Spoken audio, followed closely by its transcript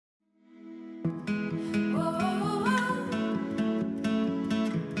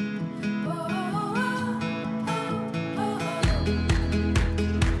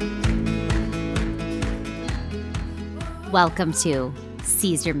Welcome to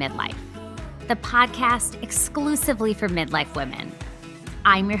Seize Your Midlife, the podcast exclusively for midlife women.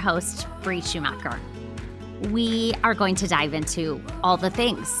 I'm your host, Bree Schumacher. We are going to dive into all the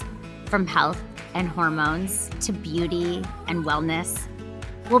things, from health and hormones to beauty and wellness.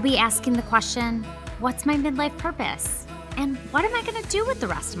 We'll be asking the question, what's my midlife purpose? And what am I going to do with the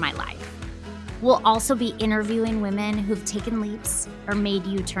rest of my life? We'll also be interviewing women who've taken leaps or made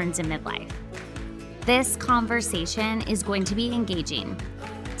U-turns in midlife. This conversation is going to be engaging,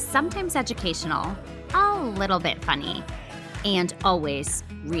 sometimes educational, a little bit funny, and always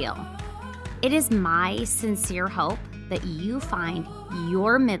real. It is my sincere hope that you find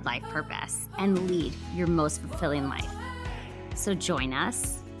your midlife purpose and lead your most fulfilling life. So join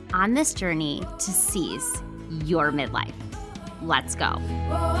us on this journey to seize your midlife. Let's go.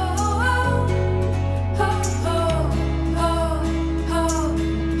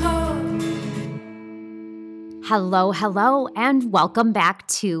 Hello, and welcome back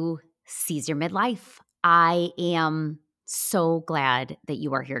to Seize Your Midlife. I am so glad that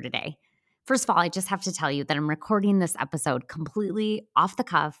you are here today. First of all, I just have to tell you that I'm recording this episode completely off the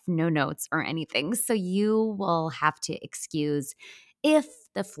cuff, no notes or anything, so you will have to excuse if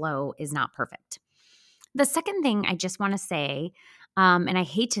the flow is not perfect. The second thing I just want to say, and I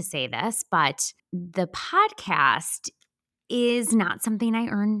hate to say this, but the podcast is not something I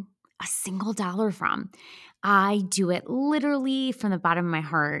earn a single dollar from. I do it literally from the bottom of my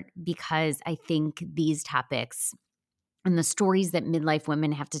heart because I think these topics and the stories that midlife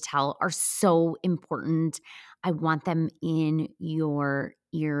women have to tell are so important. I want them in your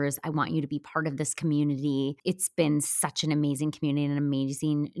ears. I want you to be part of this community. It's been such an amazing community and an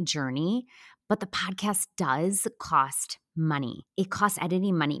amazing journey, but the podcast does cost money. It costs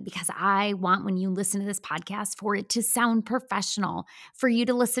editing money because I want, when you listen to this podcast, for it to sound professional, for you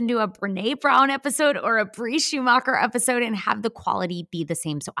to listen to a Brene Brown episode or a Bree Schumacher episode and have the quality be the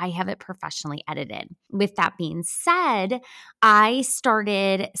same. So I have it professionally edited. With that being said, I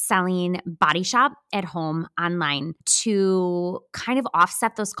started selling Body Shop at home online to kind of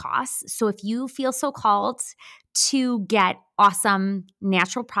offset those costs. So if you feel so called to get awesome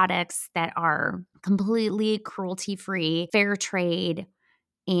natural products that are completely cruelty-free, fair trade,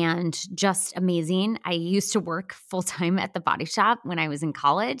 and just amazing. I used to work full-time at the Body Shop when I was in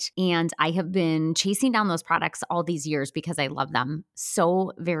college, and I have been chasing down those products all these years because I love them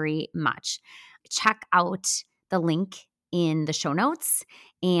so very much. Check out the link in the show notes,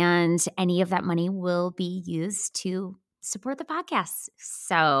 and any of that money will be used to support the podcast.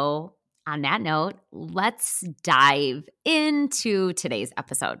 So on that note, let's dive into today's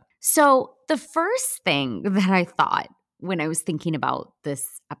episode. So the first thing that I thought when I was thinking about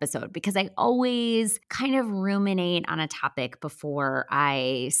this episode, because I always kind of ruminate on a topic before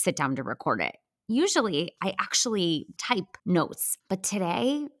I sit down to record it. Usually I actually type notes, but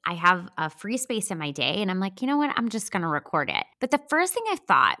today I have a free space in my day and I'm like, you know what? I'm just going to record it. But the first thing I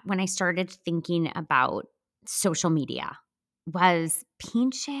thought when I started thinking about social media was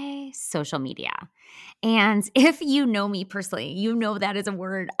pinche social media. And if you know me personally, you know that is a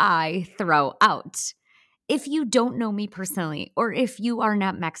word I throw out. If you don't know me personally, or if you are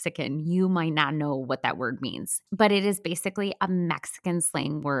not Mexican, you might not know what that word means. But it is basically a Mexican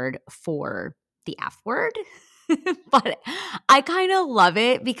slang word for the F word. But I kind of love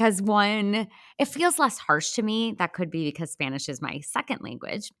it because one, it feels less harsh to me. That could be because Spanish is my second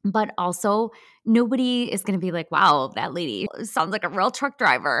language. But also, nobody is going to be like, wow, that lady sounds like a real truck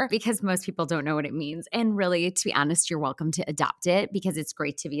driver, because most people don't know what it means. And really, to be honest, you're welcome to adopt it because it's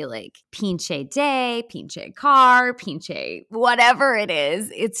great to be like pinche day, pinche car, pinche whatever it is.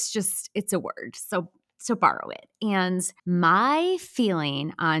 It's a word. So borrow it. And my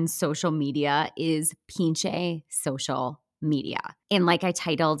feeling on social media is pinche social media. And like I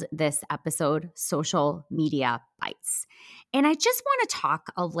titled this episode, Social Media Bites. And I just want to talk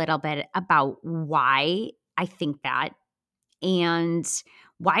a little bit about why I think that and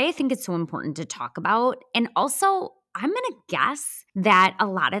why I think it's so important to talk about. And also, I'm going to guess that a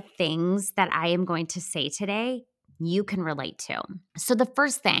lot of things that I am going to say today, you can relate to. So the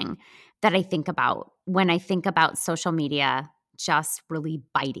first thing that I think about when I think about social media just really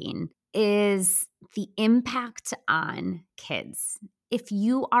biting is the impact on kids. If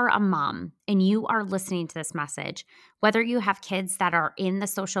you are a mom and you are listening to this message, whether you have kids that are in the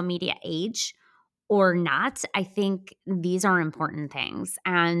social media age or not, I think these are important things.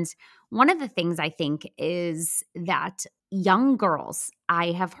 And one of the things I think is that young girls,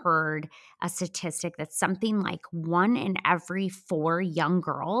 I have heard a statistic that something like 1 in every 4 young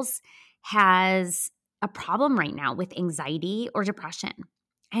girls has a problem right now with anxiety or depression.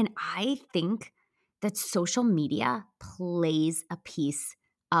 And I think that social media plays a piece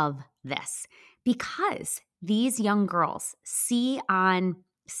of this because these young girls see on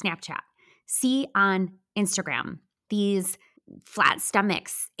Snapchat, see on Instagram, these flat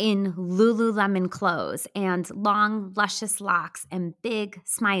stomachs in Lululemon clothes and long, luscious locks and big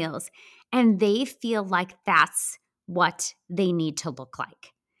smiles. And they feel like that's what they need to look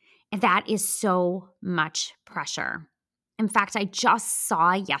like. And that is so much pressure. In fact, I just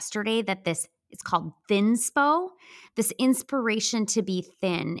saw yesterday that it's called Thinspo. This inspiration to be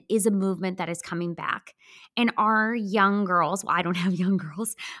thin is a movement that is coming back. And our young girls, well, I don't have young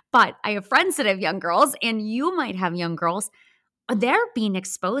girls, but I have friends that have young girls, and you might have young girls. They're being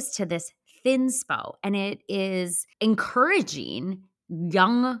exposed to this Thinspo, and it is encouraging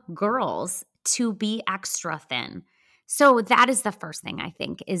young girls to be extra thin. So that is the first thing I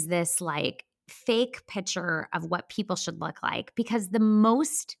think is this like fake picture of what people should look like, because the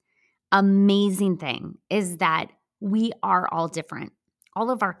most amazing thing is that we are all different. All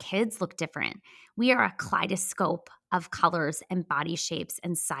of our kids look different. We are a kaleidoscope of colors and body shapes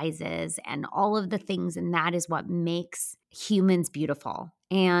and sizes and all of the things. And that is what makes humans beautiful.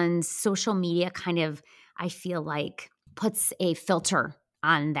 And social media kind of, I feel like, puts a filter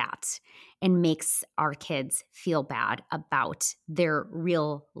on that and makes our kids feel bad about their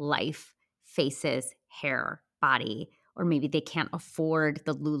real life faces, hair, body, or maybe they can't afford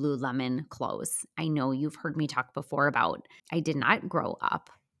the Lululemon clothes. I know you've heard me talk before about I did not grow up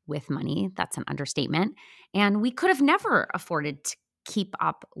with money. That's an understatement. And we could have never afforded to keep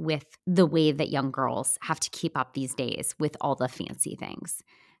up with the way that young girls have to keep up these days with all the fancy things.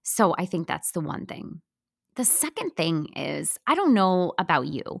 So I think that's the one thing. The second thing is, I don't know about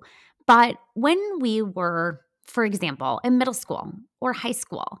you, but when we were, for example, in middle school or high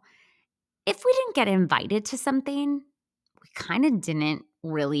school, if we didn't get invited to something, we kind of didn't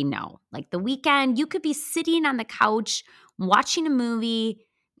really know. Like the weekend, you could be sitting on the couch watching a movie,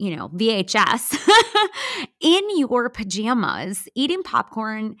 VHS, in your pajamas, eating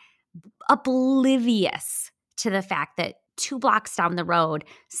popcorn, oblivious to the fact that 2 blocks down the road,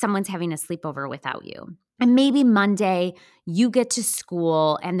 someone's having a sleepover without you. And maybe Monday you get to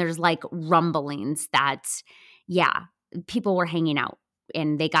school and there's like rumblings that, yeah, people were hanging out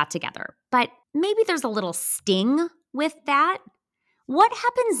and they got together. But maybe there's a little sting with that. What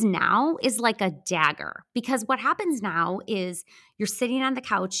happens now is like a dagger, because what happens now is you're sitting on the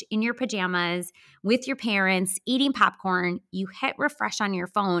couch in your pajamas with your parents eating popcorn. You hit refresh on your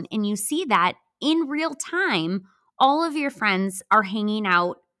phone and you see that in real time, all of your friends are hanging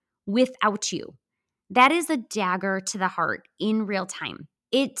out without you. That is a dagger to the heart in real time.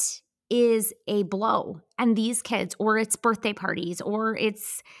 It is a blow. And these kids, or it's birthday parties, or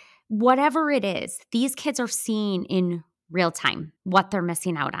it's whatever it is, these kids are seeing in real time what they're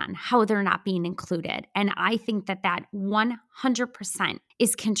missing out on, how they're not being included. And I think that 100%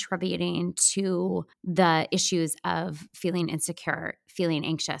 is contributing to the issues of feeling insecure, feeling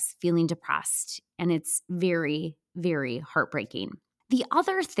anxious, feeling depressed. And it's very, very heartbreaking. The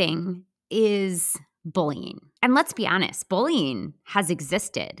other thing is bullying. And let's be honest, bullying has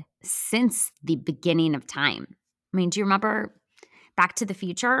existed since the beginning of time. I mean, do you remember Back to the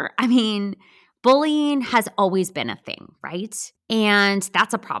Future? I mean, bullying has always been a thing, right? And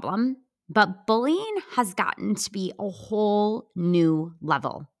that's a problem. But bullying has gotten to be a whole new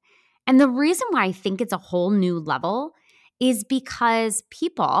level. And the reason why I think it's a whole new level is because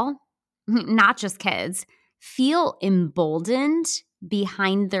people, not just kids, feel emboldened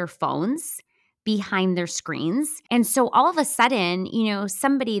behind their phones, behind their screens. And so all of a sudden,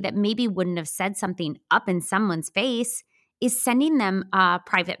 somebody that maybe wouldn't have said something up in someone's face is sending them a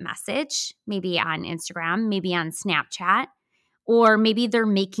private message, maybe on Instagram, maybe on Snapchat, or maybe they're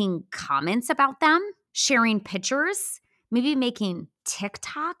making comments about them, sharing pictures, maybe making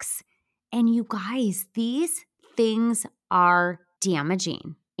TikToks. And you guys, these things are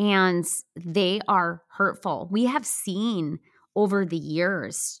damaging and they are hurtful. We have seen over the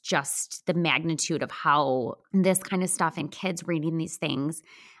years just the magnitude of how this kind of stuff and kids reading these things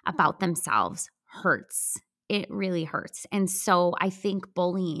about themselves hurts. It really hurts. And so I think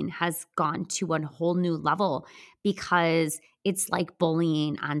bullying has gone to a whole new level because it's like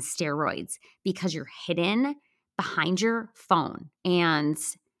bullying on steroids, because you're hidden behind your phone, and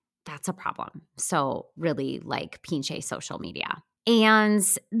that's a problem. So really like pinche social media. And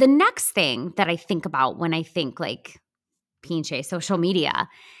the next thing that I think about when I think like pinche social media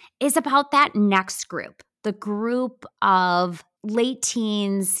is about that next group, the group of late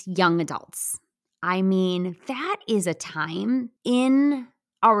teens, young adults. I mean, that is a time in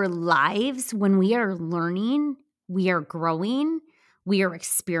our lives when we are learning, we are growing, We are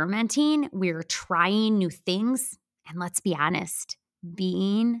experimenting. We are trying new things. And let's be honest,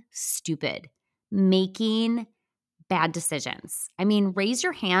 being stupid, making bad decisions. I mean, raise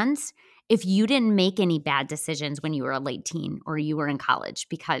your hands if you didn't make any bad decisions when you were a late teen or you were in college,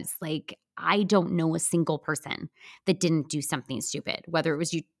 because I don't know a single person that didn't do something stupid, whether it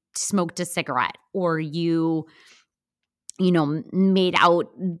was you smoked a cigarette or you made out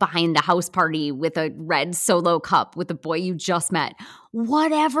behind the house party with a red Solo cup with a boy you just met.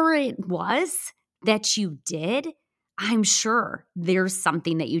 Whatever it was that you did, I'm sure there's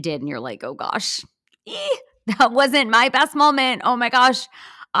something that you did and you're like, oh gosh, that wasn't my best moment. Oh my gosh,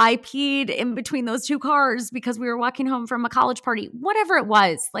 I peed in between those two cars because we were walking home from a college party. Whatever it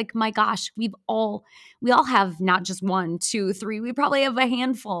was, like, my gosh, we all have not just one, two, three. We probably have a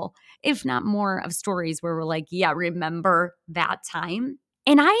handful, if not more, of stories where we're like, yeah, remember that time?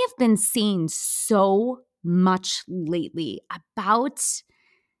 And I have been seeing so much lately about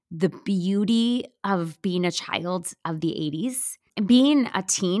the beauty of being a child of the 80s and being a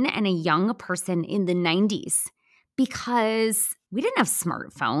teen and a young person in the 90s, because we didn't have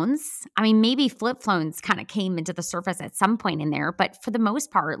smartphones. I mean, maybe flip phones kind of came into the surface at some point in there, but for the most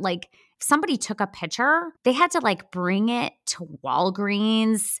part, if somebody took a picture, they had to bring it to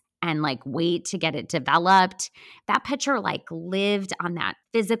Walgreens and wait to get it developed. That picture lived on that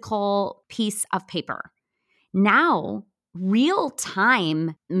physical piece of paper. Now,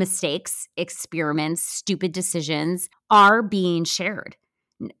 real-time mistakes, experiments, stupid decisions are being shared.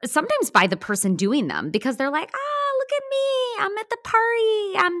 Sometimes by the person doing them, because they're like, look at me, I'm at the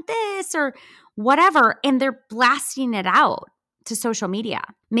party, I'm this or whatever. And they're blasting it out to social media.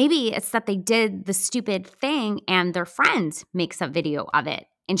 Maybe it's that they did the stupid thing and their friend makes a video of it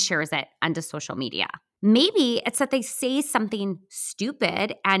and shares it onto social media. Maybe it's that they say something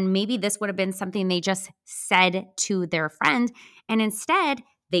stupid, and maybe this would have been something they just said to their friend, and instead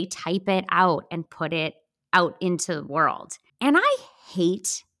they type it out and put it out into the world. And I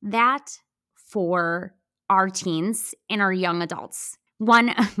hate that for our teens and our young adults. One,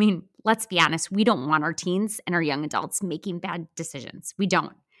 I mean, let's be honest, we don't want our teens and our young adults making bad decisions. We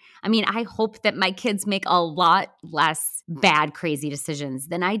don't. I mean, I hope that my kids make a lot less bad, crazy decisions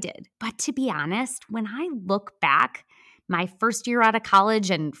than I did. But to be honest, when I look back, my first year out of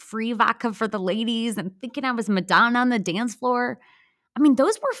college and free vodka for the ladies and thinking I was Madonna on the dance floor, I mean,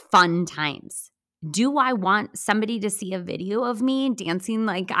 those were fun times. Do I want somebody to see a video of me dancing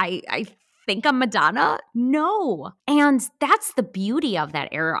like I think I'm Madonna? No. And that's the beauty of that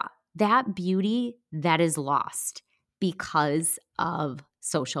era, that beauty that is lost because of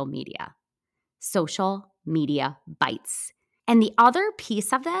social media. Social media bites. And the other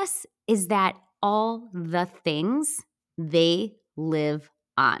piece of this is that all the things they live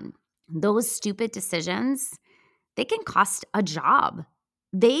on, those stupid decisions, they can cost a job.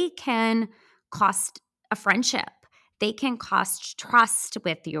 They can cost a friendship. They can cost trust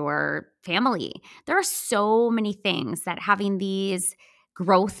with your family. There are so many things that having these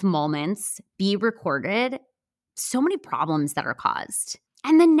growth moments be recorded, so many problems that are caused.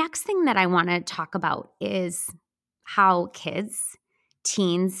 And the next thing that I want to talk about is how kids,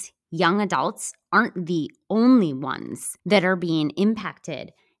 teens, young adults aren't the only ones that are being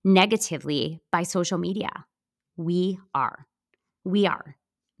impacted negatively by social media. We are.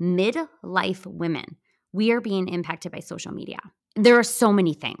 Midlife women. We are being impacted by social media. There are so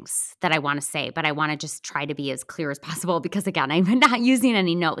many things that I want to say, but I want to just try to be as clear as possible because, again, I'm not using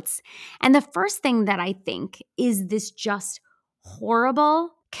any notes. And the first thing that I think is this just horrible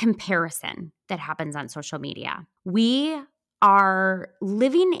comparison that happens on social media. We are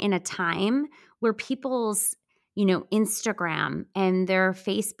living in a time where people's, Instagram and their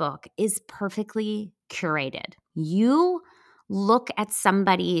Facebook is perfectly curated. You look at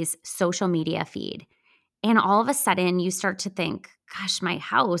somebody's social media feed and all of a sudden you start to think, gosh, my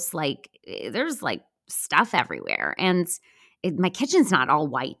house, there's stuff everywhere. And my kitchen's not all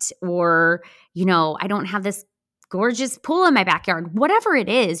white, or, I don't have this gorgeous pool in my backyard. Whatever it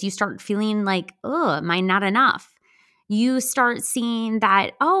is, you start feeling like, oh, am I not enough? You start seeing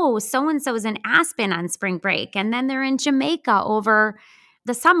that, oh, so-and-so's in Aspen on spring break, and then they're in Jamaica over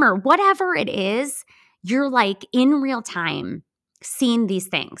the summer. Whatever it is, you're in real time seeing these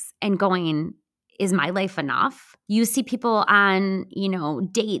things and going, is my life enough? You see people on,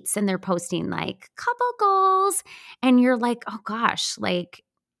 dates and they're posting couple goals, and you're like, oh gosh,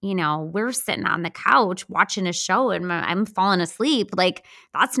 we're sitting on the couch watching a show and I'm falling asleep.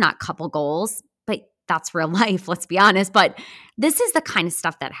 That's not couple goals, but that's real life, let's be honest. But this is the kind of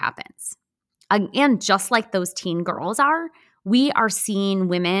stuff that happens. And just like those teen girls are, we are seeing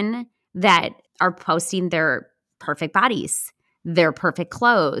women that are posting their perfect bodies, their perfect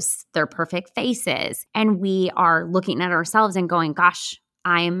clothes, their perfect faces. And we are looking at ourselves and going, gosh,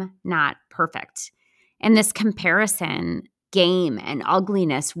 I'm not perfect. And this comparison game and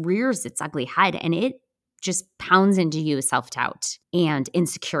ugliness rears its ugly head, and it just pounds into you self-doubt and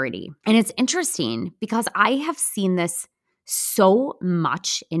insecurity. And it's interesting because I have seen this so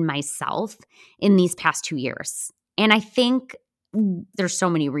much in myself in these past 2 years. And I think there's so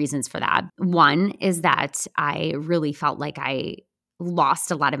many reasons for that. One is that I really felt like I lost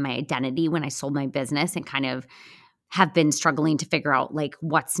a lot of my identity when I sold my business and kind of have been struggling to figure out like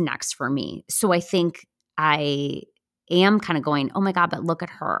what's next for me. So I think I am kind of going, oh my God, but look at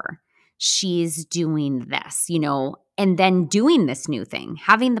her. She's doing this, and then doing this new thing,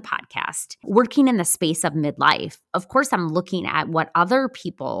 having the podcast, working in the space of midlife. Of course, I'm looking at what other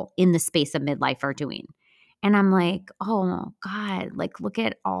people in the space of midlife are doing. And I'm like, oh God, like look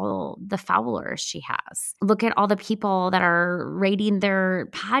at all the followers she has. Look at all the people that are rating their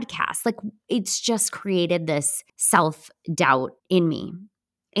podcast. Like it's just created this self-doubt in me.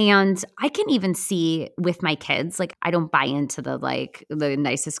 And I can even see with my kids, like I don't buy into the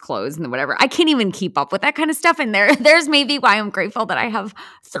nicest clothes and whatever. I can't even keep up with that kind of stuff. And there's maybe why I'm grateful that I have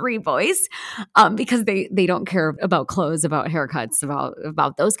 3 boys, because they don't care about clothes, about haircuts,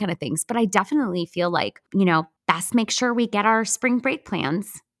 about those kind of things. But I definitely feel like, best make sure we get our spring break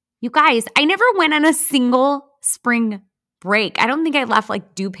plans. You guys, I never went on a single spring break. I don't think I left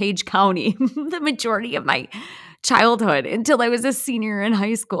like DuPage County the majority of my childhood until I was a senior in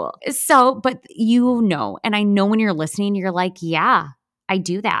high school. So, but and I know when you're listening, you're like, yeah, I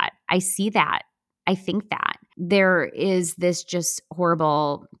do that. I see that. I think that. There is this just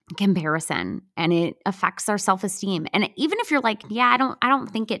horrible comparison and it affects our self-esteem. And even if you're like, yeah, I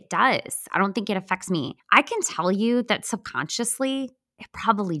don't think it does. I don't think it affects me. I can tell you that subconsciously, it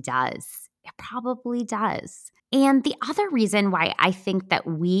probably does. It probably does. And the other reason why I think that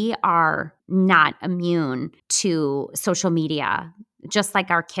we are not immune to social media, just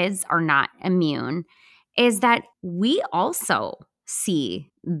like our kids are not immune, is that we also see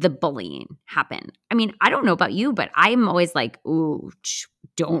the bullying happen. I mean, I don't know about you, but I'm always like, ooh,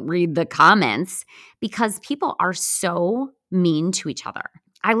 don't read the comments because people are so mean to each other.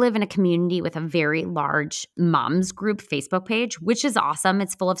 I live in a community with a very large moms group Facebook page, which is awesome.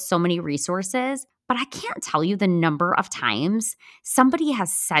 It's full of so many resources. But I can't tell you the number of times somebody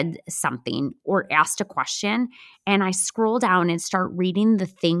has said something or asked a question, and I scroll down and start reading the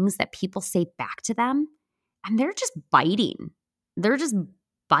things that people say back to them, and they're just biting. They're just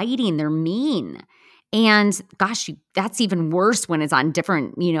biting. They're mean. And gosh, that's even worse when it's on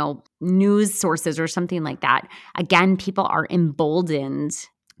different, news sources or something like that. Again, people are emboldened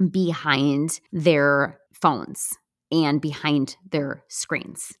behind their phones and behind their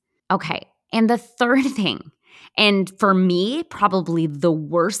screens. Okay. And the third thing, and for me, probably the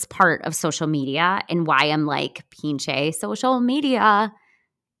worst part of social media and why I'm like, pinche social media,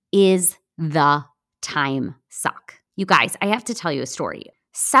 is the time suck. You guys, I have to tell you a story.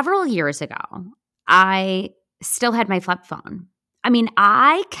 Several years ago, I still had my flip phone. I mean,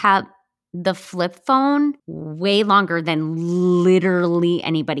 I kept the flip phone way longer than literally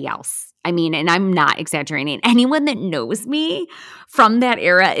anybody else. I mean, and I'm not exaggerating. Anyone that knows me from that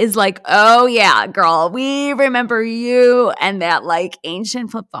era is like, oh yeah, girl, we remember you and that like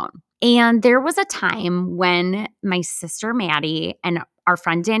ancient flip phone. And there was a time when my sister Maddie and our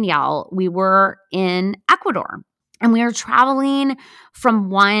friend Danielle, we were in Ecuador. And we were traveling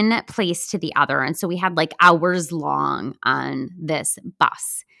from one place to the other. And so we had like hours long on this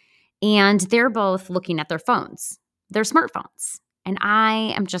bus. And they're both looking at their phones, their smartphones. And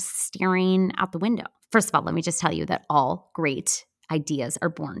I am just staring out the window. First of all, let me just tell you that all great ideas are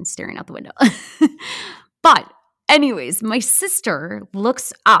born staring out the window. But anyways, my sister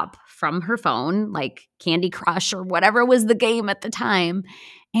looks up from her phone, like Candy Crush or whatever was the game at the time.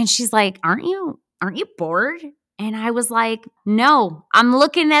 And she's like, aren't you bored? And I was like, no, I'm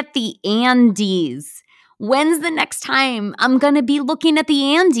looking at the Andes. When's the next time I'm going to be looking at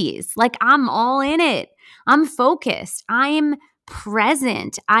the Andes? Like I'm all in it. I'm focused. I'm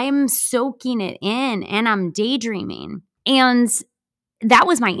present. I'm soaking it in and I'm daydreaming. And that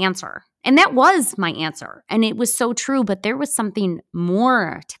was my answer. And that was my answer. And it was so true, but there was something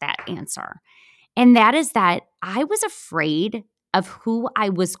more to that answer. And that is that I was afraid of who I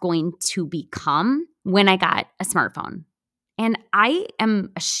was going to become when I got a smartphone. And I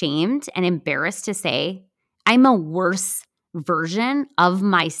am ashamed and embarrassed to say I'm a worse version of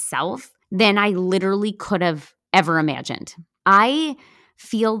myself than I literally could have ever imagined. I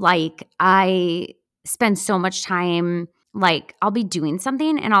feel like I spend so much time Like I'll be doing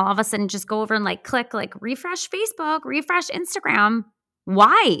something and I'll all of a sudden just go over and like click like refresh Facebook, refresh Instagram.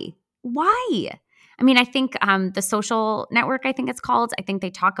 Why? Why? I mean, I think the Social Network, I think it's called, I think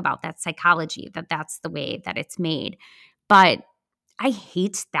they talk about that psychology, that that's the way that it's made. But I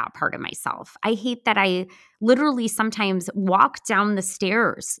hate that part of myself. I hate that I literally sometimes walk down the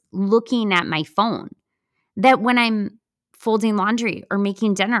stairs looking at my phone, that when I'm folding laundry or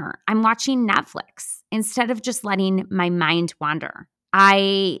making dinner, I'm watching Netflix instead of just letting my mind wander.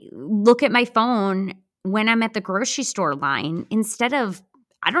 I look at my phone when I'm at the grocery store line instead of,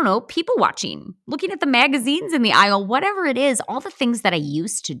 I don't know, people watching, looking at the magazines in the aisle, whatever it is, all the things that I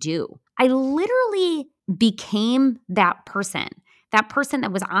used to do. I literally became that person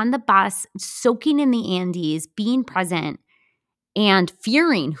that was on the bus, soaking in the Andes, being present and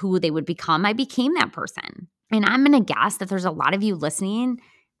fearing who they would become. I became that person. And I'm going to guess that there's a lot of you listening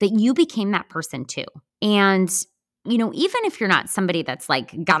that you became that person too. And, you know, even if you're not somebody that's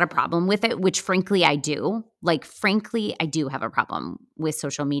like got a problem with it, which frankly I do, I do have a problem with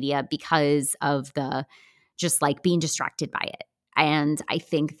social media because of the just like being distracted by it. And I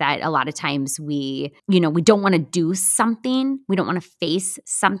think that a lot of times we don't want to do something. We don't want to face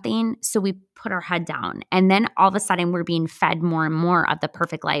something. So we put our head down. And then all of a sudden we're being fed more and more of the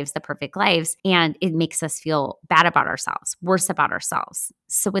perfect lives. And it makes us feel bad about ourselves, worse about ourselves.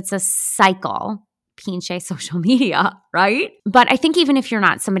 So it's a cycle, pinche social media, right? But I think even if you're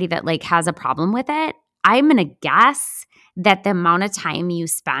not somebody that like has a problem with it, I'm going to guess that the amount of time you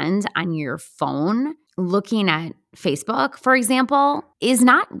spend on your phone looking at Facebook, for example, is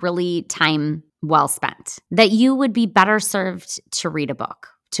not really time well spent. That you would be better served to read a book,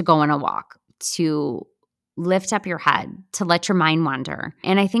 to go on a walk, to lift up your head, to let your mind wander.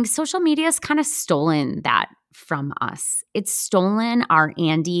 And I think social media has kind of stolen that from us. It's stolen our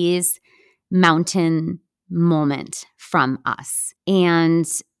Andes mountain moment from us. And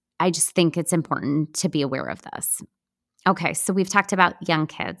I just think it's important to be aware of this. Okay, so we've talked about young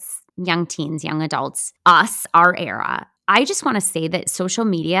kids, young teens, young adults, us, our era. I just want to say that social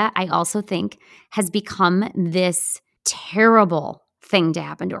media, I also think, has become this terrible thing to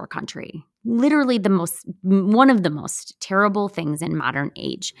happen to our country. Literally one of the most terrible things in modern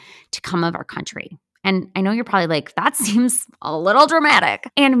age to come of our country. And I know you're probably like, that seems a little dramatic.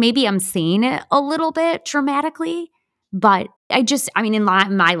 And maybe I'm saying it a little bit dramatically, but in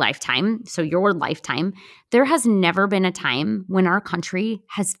my lifetime, so your lifetime, there has never been a time when our country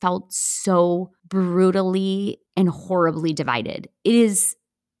has felt so brutally and horribly divided. It is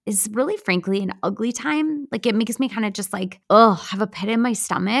really, frankly, an ugly time. Like, it makes me kind of just like, have a pit in my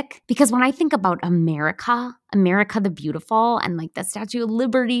stomach. Because when I think about America the beautiful, and like the Statue of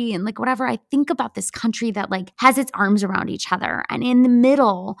Liberty and like whatever, I think about this country that like has its arms around each other. And in the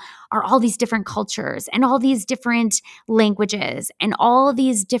middle are all these different cultures and all these different languages and all of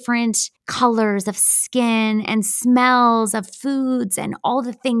these different colors of skin and smells of foods and all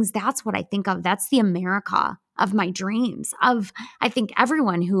the things. That's what I think of. That's the America of my dreams, of I think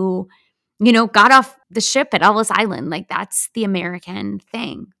everyone who, got off the ship at Ellis Island. Like, that's the American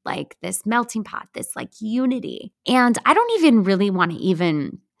thing, like this melting pot, this like unity. And I don't even really want to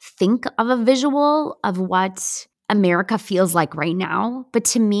even think of a visual of what America feels like right now. But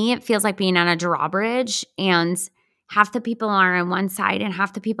to me, it feels like being on a drawbridge and half the people are on one side and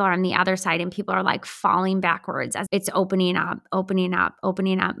half the people are on the other side, and people are like falling backwards as it's opening up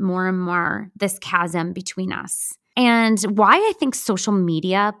more and more, this chasm between us. And why I think social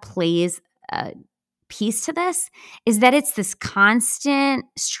media plays a piece to this is that it's this constant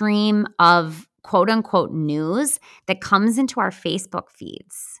stream of quote unquote news that comes into our Facebook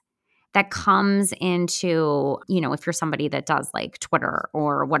feeds, that comes into, if you're somebody that does like Twitter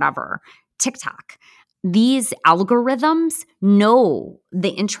or whatever, TikTok. These algorithms know the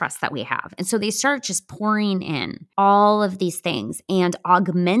interests that we have. And so they start just pouring in all of these things and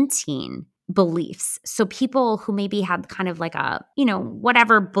augmenting beliefs. So people who maybe had kind of like a,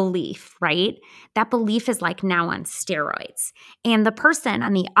 whatever belief, right? That belief is like now on steroids. And the person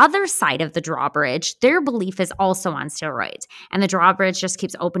on the other side of the drawbridge, their belief is also on steroids. And the drawbridge just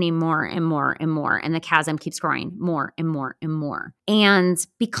keeps opening more and more and more. And the chasm keeps growing more and more and more. And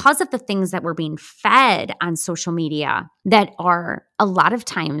because of the things that we're being fed on social media that are a lot of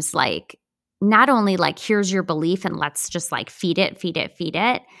times like, not only like, here's your belief and let's just like feed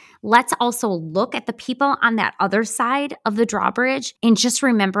it. Let's also look at the people on that other side of the drawbridge and just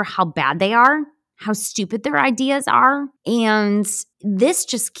remember how bad they are, how stupid their ideas are. And this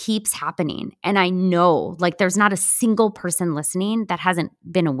just keeps happening. And I know like there's not a single person listening that hasn't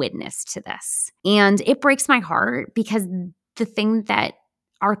been a witness to this. And it breaks my heart because the thing that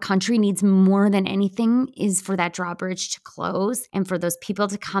our country needs more than anything is for that drawbridge to close and for those people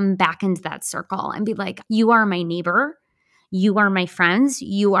to come back into that circle and be like, you are my neighbor. You are my friends.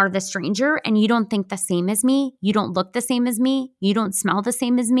 You are the stranger, and you don't think the same as me. You don't look the same as me. You don't smell the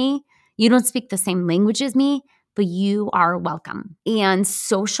same as me. You don't speak the same language as me, but you are welcome. And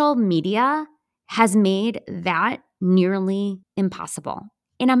social media has made that nearly impossible.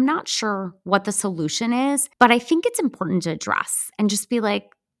 And I'm not sure what the solution is, but I think it's important to address and just be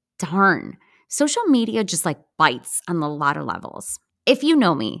like, darn, social media just like bites on a lot of levels. If you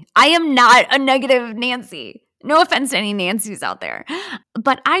know me, I am not a negative Nancy. No offense to any Nancys out there,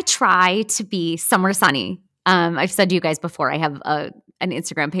 but I try to be somewhere sunny. I've said to you guys before, I have an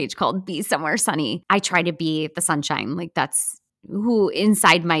Instagram page called Be Somewhere Sunny. I try to be the sunshine. Like that's who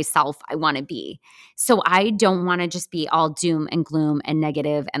inside myself I want to be. So I don't want to just be all doom and gloom and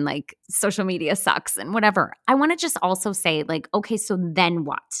negative and like social media sucks and whatever. I want to just also say like, okay, so then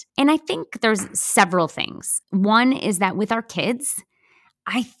what? And I think there's several things. One is that with our kids,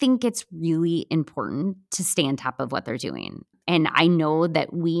 I think it's really important to stay on top of what they're doing. And I know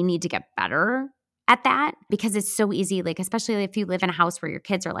that we need to get better at that because it's so easy, like especially if you live in a house where your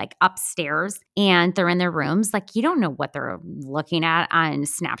kids are like upstairs and they're in their rooms, like you don't know what they're looking at on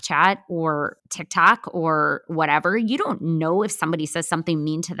Snapchat or TikTok or whatever. You don't know if somebody says something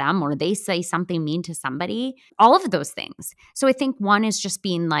mean to them or they say something mean to somebody, all of those things. So I think one is just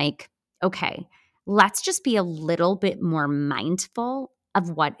being like, okay, let's just be a little bit more mindful of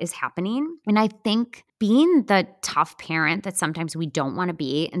what is happening. And I think being the tough parent that sometimes we don't want to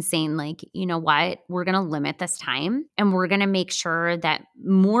be and saying like, you know what, we're going to limit this time and we're going to make sure that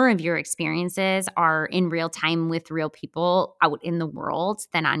more of your experiences are in real time with real people out in the world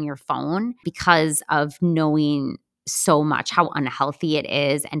than on your phone because of knowing so much how unhealthy it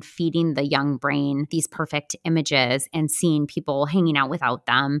is and feeding the young brain these perfect images and seeing people hanging out without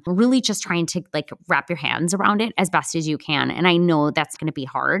them, really just trying to like wrap your hands around it as best as you can. And I know that's going to be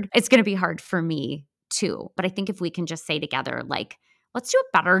hard. It's going to be hard for me too. But I think if we can just say together, like, let's do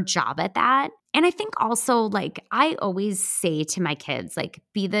a better job at that. And I think also like I always say to my kids, like,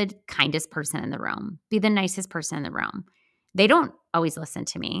 be the kindest person in the room, be the nicest person in the room. They don't always listen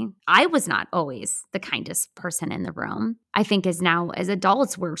to me. I was not always the kindest person in the room. I think as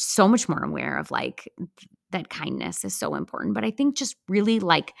adults, we're so much more aware of like that kindness is so important. But I think just really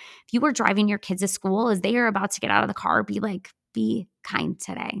like if you were driving your kids to school as they are about to get out of the car, be kind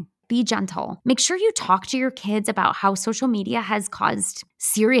today. Be gentle. Make sure you talk to your kids about how social media has caused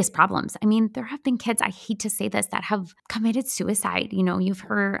serious problems. I mean, there have been kids, I hate to say this, that have committed suicide. You know, you've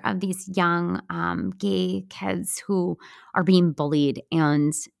heard of these young gay kids who are being bullied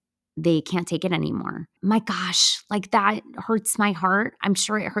and they can't take it anymore. My gosh, like that hurts my heart. I'm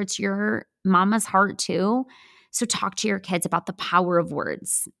sure it hurts your mama's heart too. So talk to your kids about the power of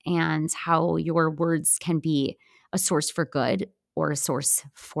words and how your words can be a source for good or a source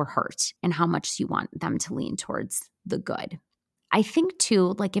for hurt and how much you want them to lean towards the good. I think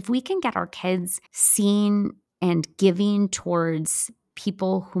too, like if we can get our kids seeing and giving towards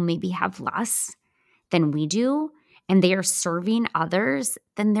people who maybe have less than we do, and they are serving others,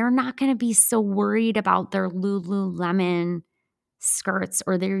 then they're not going to be so worried about their Lululemon skirts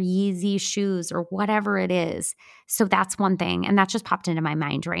or their Yeezy shoes or whatever it is. So that's one thing. And that just popped into my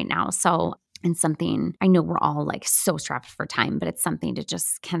mind right now. So and something I know we're all like so strapped for time, but it's something to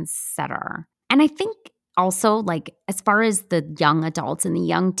just consider. And I think also like as far as the young adults and the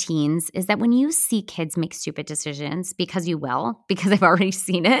young teens is that when you see kids make stupid decisions, because you will, because I've already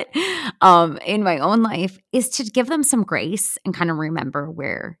seen it in my own life, is to give them some grace and kind of remember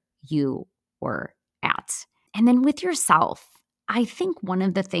where you were at. And then with yourself, I think one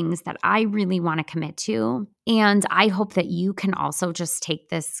of the things that I really want to commit to, and I hope that you can also just take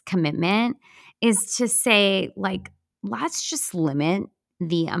this commitment, is to say, like, let's just limit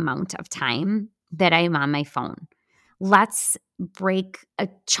the amount of time that I'm on my phone. Let's break a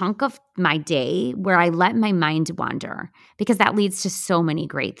chunk of my day where I let my mind wander because that leads to so many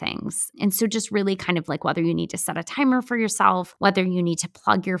great things. And so just really kind of like whether you need to set a timer for yourself, whether you need to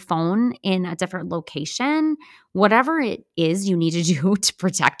plug your phone in a different location, whatever it is you need to do to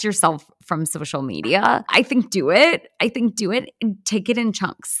protect yourself from social media, I think do it. And take it in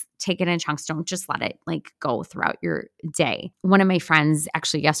chunks. Don't just let it like go throughout your day. One of my friends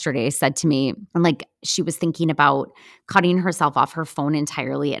actually yesterday said to me, like she was thinking about cutting herself herself off her phone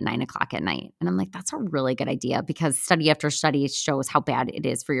entirely at 9:00 at night. And I'm like, that's a really good idea because study after study shows how bad it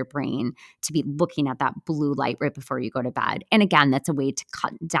is for your brain to be looking at that blue light right before you go to bed. And again, that's a way to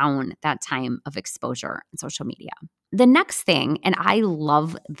cut down that time of exposure on social media. The next thing, and I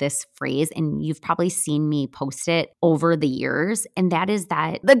love this phrase, and you've probably seen me post it over the years, and that is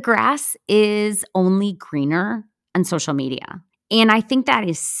that the grass is only greener on social media. And I think that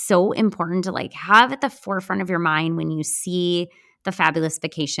is so important to have at the forefront of your mind when you see the fabulous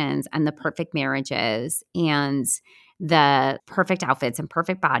vacations and the perfect marriages and the perfect outfits and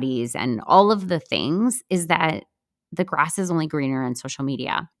perfect bodies and all of the things, is that the grass is only greener on social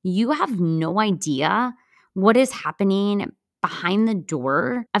media. You have no idea what is happening behind the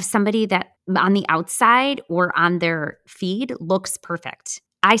door of somebody that on the outside or on their feed looks perfect.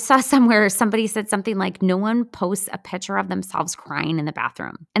 I saw somewhere somebody said something like, no one posts a picture of themselves crying in the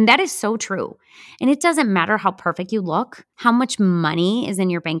bathroom. And that is so true. And it doesn't matter how perfect you look, how much money is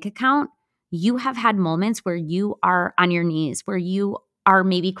in your bank account. You have had moments where you are on your knees, where you are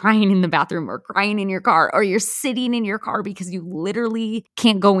maybe crying in the bathroom or crying in your car, or you're sitting in your car because you literally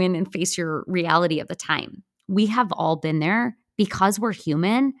can't go in and face your reality of the time. We have all been there because we're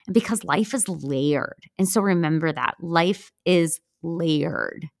human and because life is layered. And so remember that life is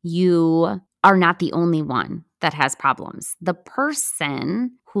layered. You are not the only one that has problems. The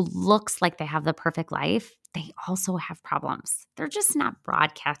person who looks like they have the perfect life, they also have problems. They're just not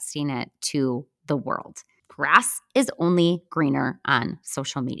broadcasting it to the world. Grass is only greener on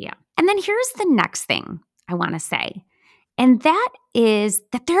social media. And then here's the next thing I want to say. And that is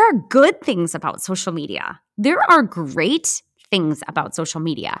that there are good things about social media. There are great things about social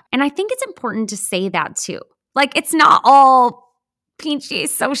media. And I think it's important to say that too. It's not all peachy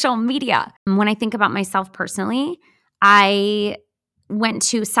social media. When I think about myself personally, I went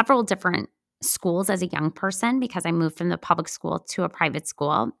to several different schools as a young person because I moved from the public school to a private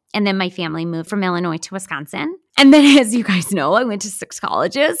school. And then my family moved from Illinois to Wisconsin. And then, as you guys know, I went to 6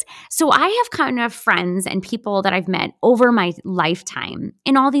 colleges. So I have kind of friends and people that I've met over my lifetime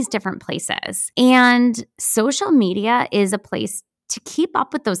in all these different places. And social media is a place to keep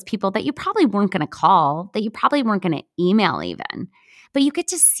up with those people that you probably weren't going to call, that you probably weren't going to email even. But you get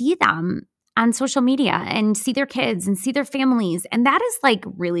to see them on social media and see their kids and see their families. And that is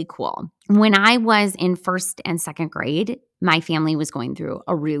really cool. When I was in 1st and 2nd grade, my family was going through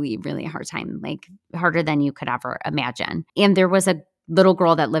a really, really hard time, harder than you could ever imagine. And there was a little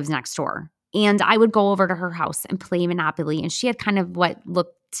girl that lives next door. And I would go over to her house and play Monopoly. And she had kind of what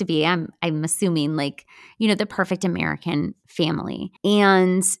looked to be, I'm assuming, the perfect American family.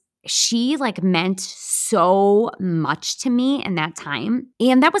 And she meant so much to me in that time.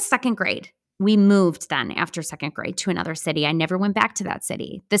 And that was 2nd grade. We moved then after 2nd grade to another city. I never went back to that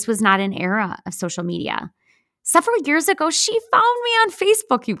city. This was not an era of social media. Several years ago, she found me on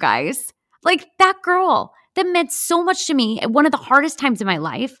Facebook, you guys. That girl that meant so much to me at one of the hardest times in my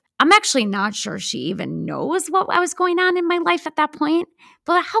life. I'm actually not sure she even knows what was going on in my life at that point.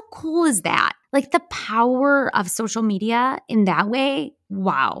 But how cool is that? The power of social media in that way.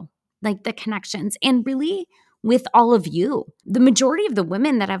 Wow. The connections. And really, with all of you, the majority of the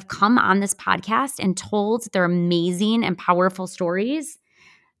women that have come on this podcast and told their amazing and powerful stories,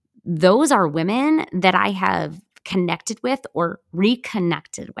 those are women that I have connected with or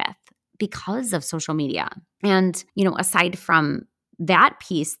reconnected with because of social media. And, aside from that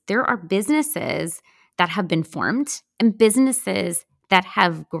piece, there are businesses that have been formed and businesses that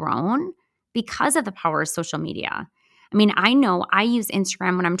have grown because of the power of social media. I mean, I know I use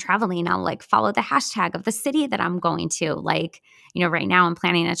Instagram when I'm traveling. I'll follow the hashtag of the city that I'm going to. Right now I'm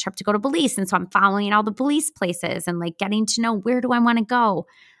planning a trip to go to Belize. And so I'm following all the Belize places and getting to know, where do I want to go?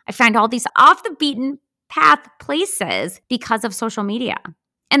 I find all these off the beaten path places because of social media.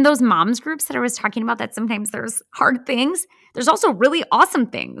 And those moms groups that I was talking about, that sometimes there's hard things, there's also really awesome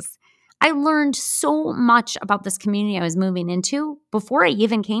things. I learned so much about this community I was moving into before I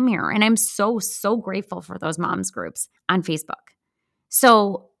even came here. And I'm so, so grateful for those moms groups on Facebook.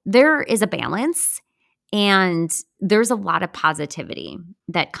 So there is a balance and there's a lot of positivity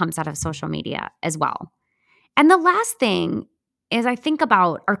that comes out of social media as well. And the last thing is I think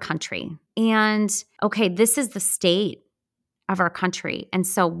about our country and, okay, this is the state of our country. And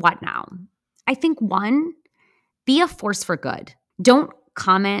so what now? I think 1, be a force for good. Don't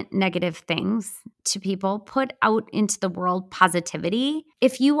comment negative things to people. Put out into the world positivity.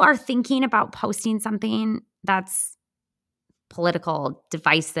 If you are thinking about posting something that's political,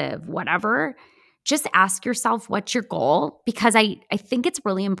 divisive, whatever, just ask yourself, what's your goal? Because I think it's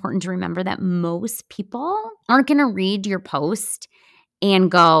really important to remember that most people aren't going to read your post and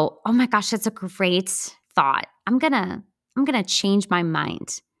go, oh my gosh, that's a great thought. I'm going to I'm going to change my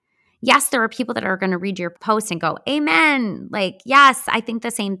mind. Yes, there are people that are going to read your post and go, amen. Like, yes, I think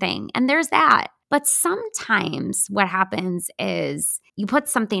the same thing. And there's that. But sometimes what happens is you put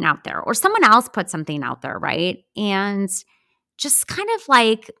something out there or someone else puts something out there, right? And just kind of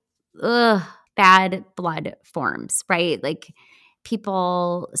like, bad blood forms, right? Like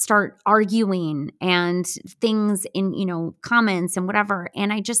people start arguing and things in, comments and whatever.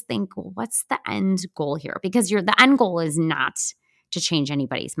 And I just think, well, what's the end goal here? Because the end goal is not to change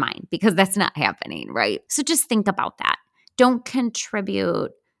anybody's mind because that's not happening, right? So just think about that. Don't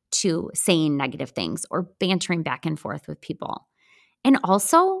contribute to saying negative things or bantering back and forth with people. And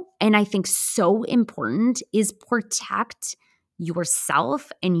also, and I think so important, is protect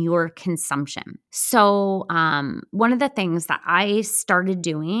yourself and your consumption. So, one of the things that I started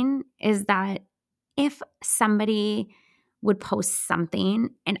doing is that if somebody would post something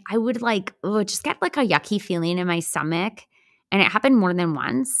and I would just get like a yucky feeling in my stomach, and it happened more than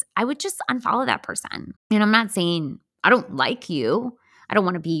once, I would just unfollow that person. And I'm not saying I don't like you, I don't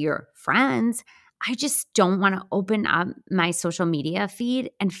want to be your friends. I just don't want to open up my social media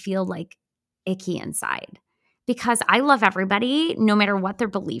feed and feel like icky inside because I love everybody no matter what their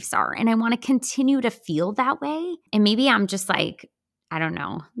beliefs are. And I want to continue to feel that way. And maybe I'm just like, I don't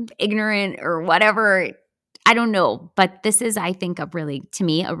know, ignorant or whatever. I don't know. But this is, I think, to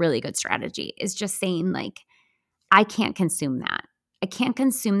me, a really good strategy is just saying like, I can't consume that. I can't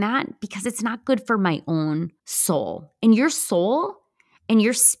consume that because it's not good for my own soul. And your soul and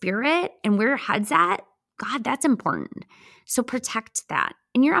your spirit and where your head's at, God, that's important. So protect that.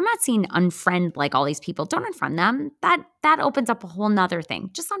 And I'm not saying unfriend like all these people. Don't unfriend them. That opens up a whole nother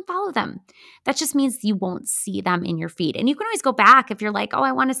thing. Just unfollow them. That just means you won't see them in your feed. And you can always go back if you're like, oh,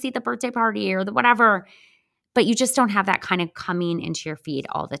 I want to see the birthday party or the whatever. But you just don't have that kind of coming into your feed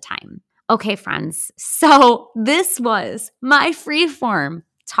all the time. Okay, friends. So this was my freeform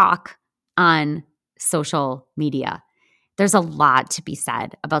talk on social media. There's a lot to be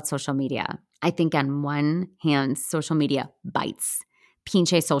said about social media. I think on one hand, social media bites,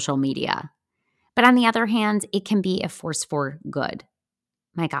 pinche social media. But on the other hand, it can be a force for good.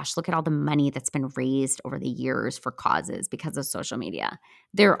 My gosh, look at all the money that's been raised over the years for causes because of social media.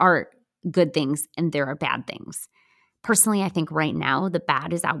 There are good things and there are bad things. Personally, I think right now the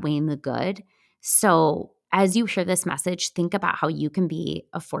bad is outweighing the good. So as you hear this message, think about how you can be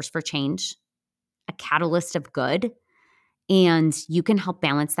a force for change, a catalyst of good, and you can help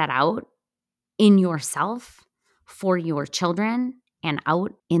balance that out in yourself, for your children, and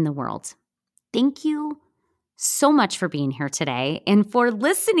out in the world. Thank you so much for being here today and for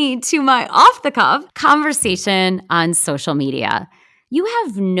listening to my off-the-cuff conversation on social media. You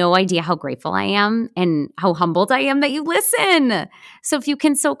have no idea how grateful I am and how humbled I am that you listen. So if you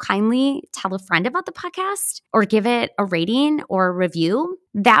can so kindly tell a friend about the podcast or give it a rating or a review,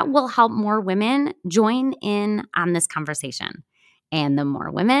 that will help more women join in on this conversation. And the more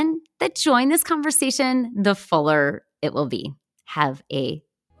women that join this conversation, the fuller it will be. Have a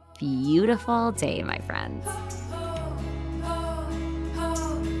beautiful day, my friends.